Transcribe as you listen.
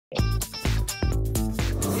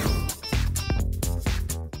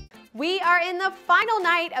We are in the final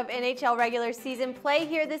night of NHL regular season play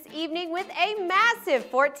here this evening with a massive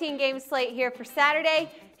 14-game slate here for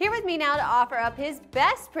Saturday. Here with me now to offer up his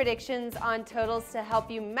best predictions on totals to help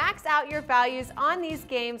you max out your values on these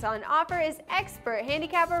games on offer is expert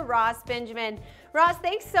handicapper Ross Benjamin. Ross,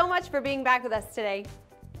 thanks so much for being back with us today.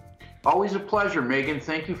 Always a pleasure, Megan.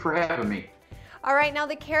 Thank you for having me. All right, now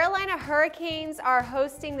the Carolina Hurricanes are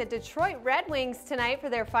hosting the Detroit Red Wings tonight for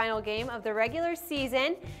their final game of the regular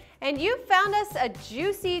season. And you found us a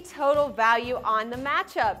juicy total value on the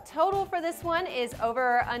matchup. Total for this one is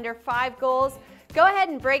over or under 5 goals. Go ahead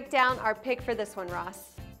and break down our pick for this one,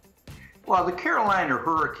 Ross. Well, the Carolina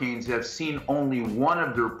Hurricanes have seen only one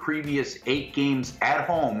of their previous 8 games at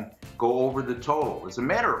home go over the total. As a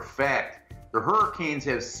matter of fact, the Hurricanes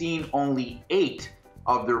have seen only 8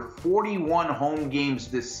 of their 41 home games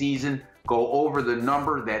this season go over the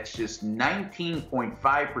number. That's just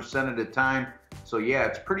 19.5% of the time. So yeah,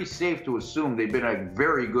 it's pretty safe to assume they've been a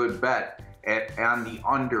very good bet on the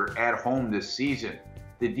under at home this season.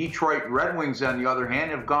 The Detroit Red Wings, on the other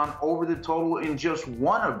hand, have gone over the total in just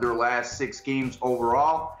one of their last 6 games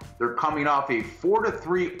overall. They're coming off a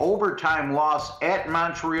 4-3 overtime loss at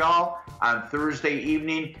Montreal on Thursday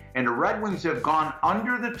evening, and the Red Wings have gone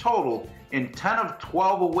under the total in 10 of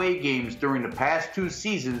 12 away games during the past 2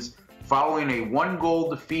 seasons, following a 1-goal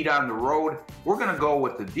defeat on the road. We're going to go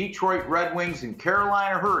with the Detroit Red Wings and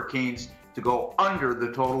Carolina Hurricanes to go under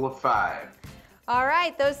the total of 5. All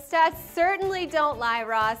right, those stats certainly don't lie,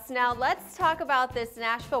 Ross. Now let's talk about this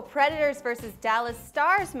Nashville Predators versus Dallas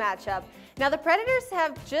Stars matchup. Now the Predators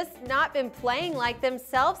have just not been playing like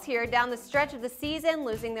themselves here down the stretch of the season,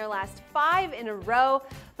 losing their last 5 in a row.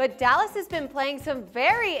 But Dallas has been playing some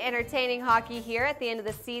very entertaining hockey here at the end of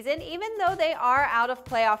the season, even though they are out of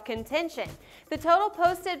playoff contention. The total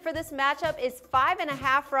posted for this matchup is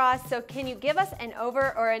 5.5, Ross. So can you give us an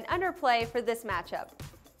over or an under play for this matchup?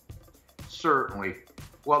 Certainly.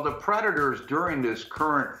 Well, the Predators during this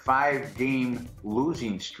current 5-game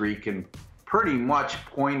losing streak can pretty much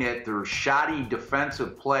point at their shoddy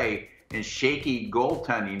defensive play and shaky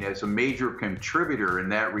goaltending as a major contributor in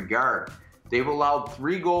that regard. They've allowed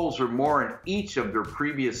 3 goals or more in each of their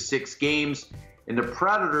previous 6 games, and the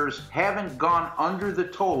Predators haven't gone under the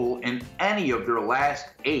total in any of their last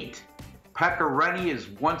 8. Pekka Rinne is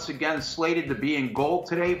once again slated to be in goal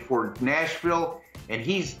today for Nashville, and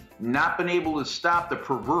he's not been able to stop the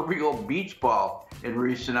proverbial beach ball in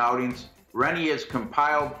recent outings. Rinne has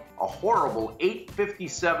compiled a horrible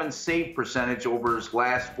 .857 save percentage over his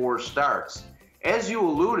last 4 starts. As you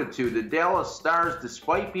alluded to, the Dallas Stars,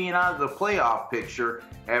 despite being out of the playoff picture,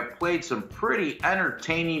 have played some pretty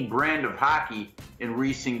entertaining brand of hockey in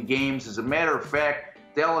recent games. As a matter of fact,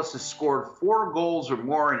 Dallas has scored 4 goals or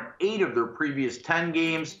more in 8 of their previous 10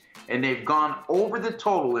 games, and they've gone over the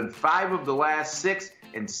total in 5 of the last 6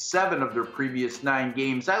 and 7 of their previous 9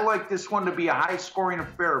 games. I like this one to be a high-scoring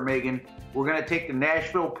affair, Megan. We're going to take the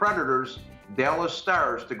Nashville Predators, Dallas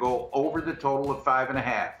Stars, to go over the total of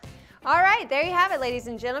 5.5. All right, there you have it, ladies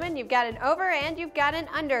and gentlemen. You've got an over and you've got an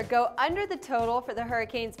under. Go under the total for the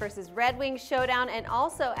Hurricanes versus Red Wings showdown, and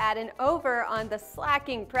also add an over on the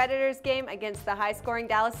slacking Predators game against the high-scoring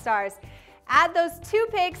Dallas Stars. Add those 2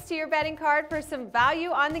 picks to your betting card for some value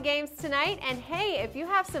on the games tonight. And hey, if you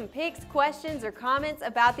have some picks, questions, or comments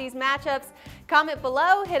about these matchups, comment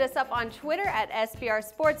below, hit us up on Twitter at SBR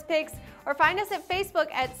Sports Picks, or find us at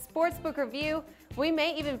Facebook at Sportsbook Review. We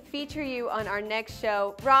may even feature you on our next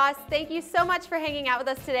show. Ross, thank you so much for hanging out with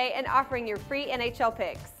us today and offering your free NHL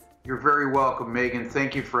picks. You're very welcome, Megan.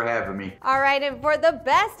 Thank you for having me. All right, and for the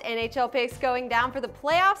best NHL picks going down for the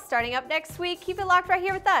playoffs starting up next week, keep it locked right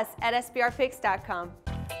here with us at SBRpicks.com.